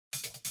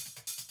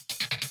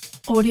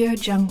Audio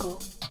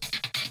Jungle.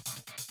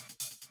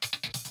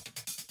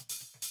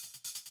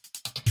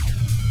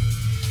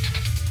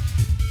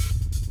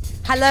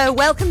 Hello,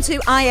 welcome to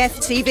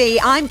IFTV.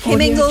 I'm Kim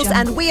Audio Ingalls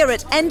Jungle. and we are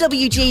at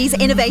NWG's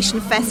Innovation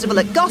Festival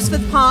at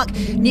Gosforth Park,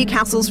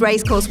 Newcastle's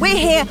racecourse. We're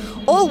here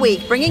all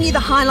week bringing you the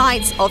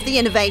highlights of the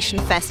Innovation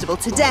Festival.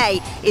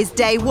 Today is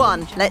day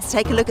one. Let's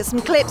take a look at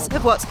some clips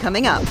of what's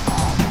coming up.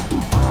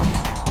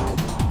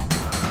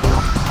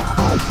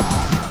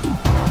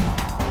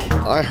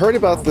 I heard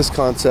about this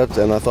concept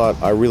and I thought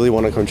I really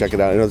want to come check it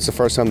out. I know it's the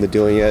first time they're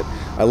doing it.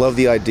 I love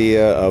the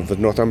idea of the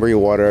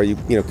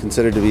NorthumbrianWater,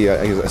 considered to be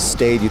a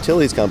staid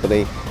utilities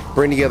company,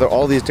 bring together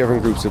all these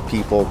different groups of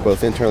people,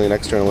 both internally and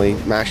externally,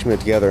 mashing it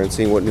together and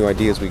seeing what new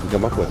ideas we can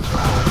come up with.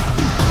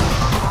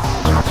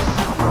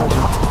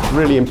 It's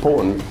really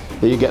important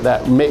that you get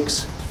that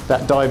mix,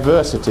 that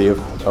diversity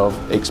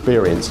of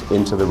experience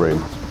into the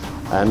room,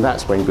 and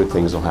that's when good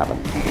things will happen.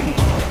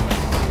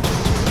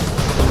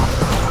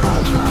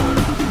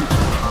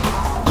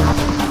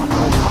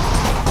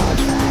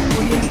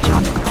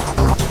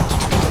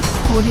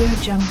 Audio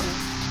Jungle.